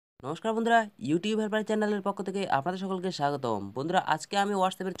নমস্কার বন্ধুরা, YouTube helper চ্যানেলের পক্ষ থেকে আপনাদের সকলকে স্বাগতম। বন্ধুরা, আজকে আমি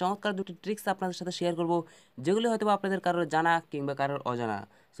হোয়াটসঅ্যাপের চমৎকার দুটি ট্রিক্স আপনাদের সাথে শেয়ার করব, যেগুলি হয়তো আপনাদের কারোর জানা কিংবা কারোর অজানা।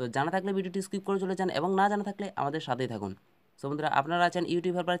 সো জানা থাকলে ভিডিওটি স্কিপ করে চলে যান, এবং না জানা থাকলে আমাদের সাথেই থাকুন। সো বন্ধুরা, আপনারা আছেন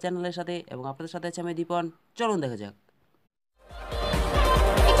ইউটিউব হেল্পার চ্যানেলের সাথে, এবং আপনাদের সাথে আছে আমি দীপন। চলুন দেখা যাক।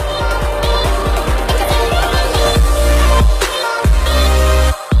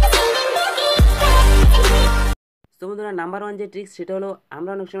 তো বন্ধুরা, নাম্বার ওয়ান যে ট্রিক্স সেটা হলো,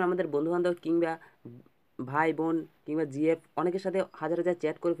 আমরা অনেক সময় আমাদের বন্ধুবান্ধব কিংবা ভাই বোন কিংবা জিএফ অনেকের সাথে হাজার হাজার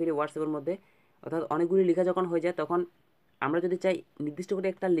চ্যাট করে ফেলি হোয়াটসঅ্যাপের মধ্যে। অর্থাৎ অনেকগুলি লেখা যখন হয়ে যায়, তখন আমরা যদি চাই নির্দিষ্ট করে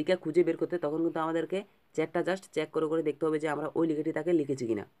একটা লেখা খুঁজে বের করতে, তখন কিন্তু আমাদেরকে চ্যাটটা জাস্ট চেক করে করে দেখতে হবে যে আমরা ওই লেখাটি তাকে লিখেছি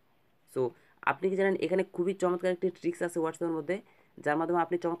কিনা। সো আপনি কি জানেন, এখানে খুবই চমৎকার একটি ট্রিক্স আছে হোয়াটসঅ্যাপের মধ্যে, যার মাধ্যমে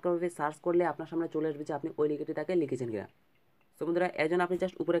আপনি চমৎকারভাবে সার্চ করলে আপনার সামনে চলে আসবে যে আপনি ওই লেখাটি তাকে লিখেছেন কিনা। সো বন্ধুরা, এর জন্য আপনি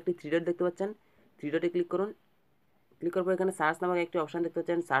জাস্ট উপরে একটি থ্রি ডট দেখতে পাচ্ছেন, থ্রি ডটে ক্লিক করুন। ক্লিক করার পর এখানে সার্চ নামক একটি অপশান দেখতে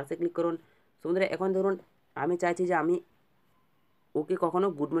পাচ্ছেন, সার্চে ক্লিক করুন। সো বন্ধুরা, এখন ধরুন আমি চাইছি যে আমি ওকে কখনো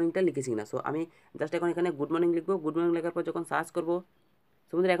গুড মর্নিংটা লিখেছি না। সো আমি জাস্ট এখন এখানে গুড মর্নিং লিখবো। গুড মর্নিং লেখার পর যখন সার্চ করবো,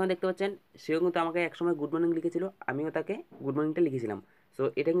 সো বন্ধুরা এখন দেখতে পাচ্ছেন সেও কিন্তু আমাকে একসময় গুড মর্নিং লিখেছিল, আমিও তাকে গুড মর্নিংটা লিখেছিলাম। সো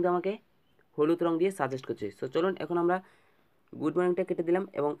এটা কিন্তু আমাকে হলুদ রং দিয়ে সাজেস্ট করছে। সো চলুন এখন আমরা গুড মর্নিংটা কেটে দিলাম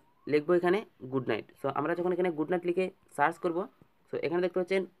এবং লিখবো এখানে গুড নাইট। সো আমরা যখন এখানে গুড নাইট লিখে সার্চ করব, সো এখানে দেখতে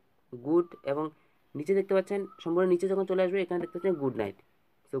পাচ্ছেন গুড, এবং নিচে দেখতে পাচ্ছেন সম্পূর্ণ নিচে যখন চলে আসবে এখানে দেখতে পাচ্ছেন good night.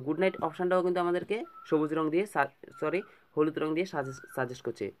 So good night অপশানটাও কিন্তু আমাদেরকে সবুজ রং দিয়ে হলুদ রং দিয়ে সাজেস্ট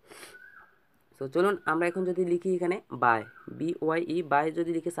করছে। সো চলুন আমরা এখন যদি লিখি এখানে বাই, BYE বাই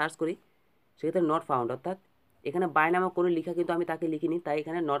যদি লিখে সার্চ করি, সেক্ষেত্রে নট ফাউন্ড, অর্থাৎ এখানে বাই নামক কোনো লেখা কিন্তু আমি তাকে লিখিনি, তাই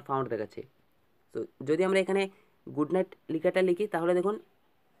এখানে নট ফাউন্ড দেখাচ্ছে। তো যদি আমরা এখানে গুড নাইট লেখাটা লিখি, তাহলে দেখুন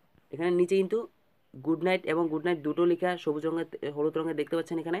এখানে নিচে কিন্তু গুড নাইট এবং গুড নাইট দুটো লেখা সবুজ রঙের হলুদ রঙের দেখতে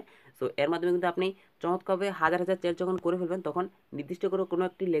পাচ্ছেন এখানে। সো এর মাধ্যমে কিন্তু আপনি চমৎকারভাবে হাজার হাজার চ্যাট যখন করে ফেলবেন, তখন নির্দিষ্ট করে কোনো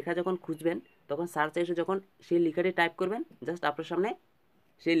একটি লেখা যখন খুঁজবেন, তখন সার্চে এসে যখন সেই লেখাটি টাইপ করবেন, জাস্ট আপনার সামনে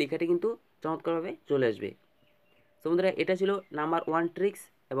সেই লেখাটি কিন্তু চমৎকারভাবে চলে আসবে। সো বন্ধুরা, এটা ছিল নাম্বার ওয়ান ট্রিক্স।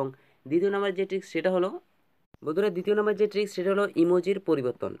 এবং দ্বিতীয় নাম্বার যে ট্রিক্স সেটা হলো, বন্ধুরা দ্বিতীয় নাম্বার যে ট্রিক্স সেটা হলো ইমোজির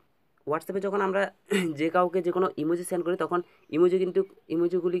পরিবর্তন। হোয়াটসঅ্যাপে যখন আমরা যে কাউকে যে কোনো ইমোজি সেন্ড করি, তখন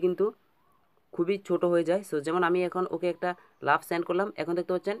ইমোজিগুলি কিন্তু খুবই ছোট হয়ে যায়। সো যেমন আমি এখন ওকে একটা লাভ সেন্ড করলাম, এখন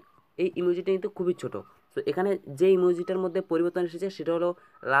দেখতে পাচ্ছেন এই ইমোজিটা কিন্তু খুবই ছোট। সো এখানে যে ইমোজিটার মধ্যে পরিবর্তন এসেছে সেটা হলো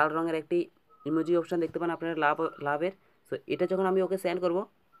লাল রঙের একটি ইমোজি অপশান দেখতে পান আপনারা লাভের। সো এটা যখন আমি ওকে সেন্ড করব,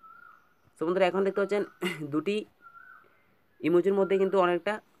 সো বন্ধুরা এখন দেখতে পাচ্ছেন দুটি ইমোজির মধ্যে কিন্তু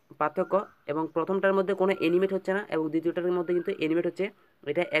অনেকটা পার্থক্য, এবং প্রথমটার মধ্যে কোনো অ্যানিমেট হচ্ছে না এবং দ্বিতীয়টার মধ্যে কিন্তু অ্যানিমেট হচ্ছে।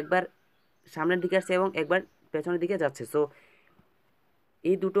 এটা একবার সামনের দিকে আসছে এবং একবার পেছনের দিকে যাচ্ছে। সো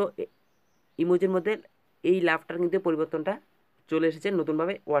এই দুটো ইমোজির মধ্যে এই লাভটার কিন্তু পরিবর্তনটা চলে এসেছে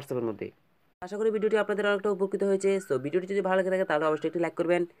নতুনভাবে হোয়াটসঅ্যাপের মধ্যে। আশা করি ভিডিওটি আপনাদের অনেকটা উপকৃত হয়েছে। সো ভিডিওটি যদি ভালো লেগে থাকে তাহলে অবশ্যই একটি লাইক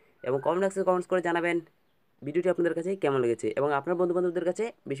করবেন, এবং কমেন্ট বক্সে কমেন্টস করে জানাবেন ভিডিওটি আপনাদের কাছে কেমন লেগেছে, এবং আপনার বন্ধুবান্ধবদের কাছে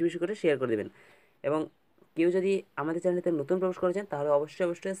বেশি বেশি করে শেয়ার করে দেবেন। এবং কেউ যদি আমাদের চ্যানেলটিতে নতুন প্রবেশ করেছেন, তাহলে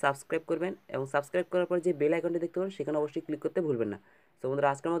অবশ্যই সাবস্ক্রাইব করবেন, এবং সাবস্ক্রাইব করার পর যে বেল আইকনটি দেখতে পাবেন সেখানে অবশ্যই ক্লিক করতে ভুলবেন না। তো বন্ধুরা,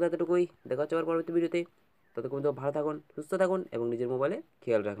 আজকের মতো এতটুকুই। দেখা হচ্ছে আবার পরবর্তী ভিডিওতে। ততক্ষণ ভালো থাকুন, সুস্থ থাকুন, এবং নিজের মোবাইলে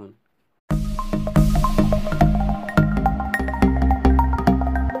খেয়াল রাখুন।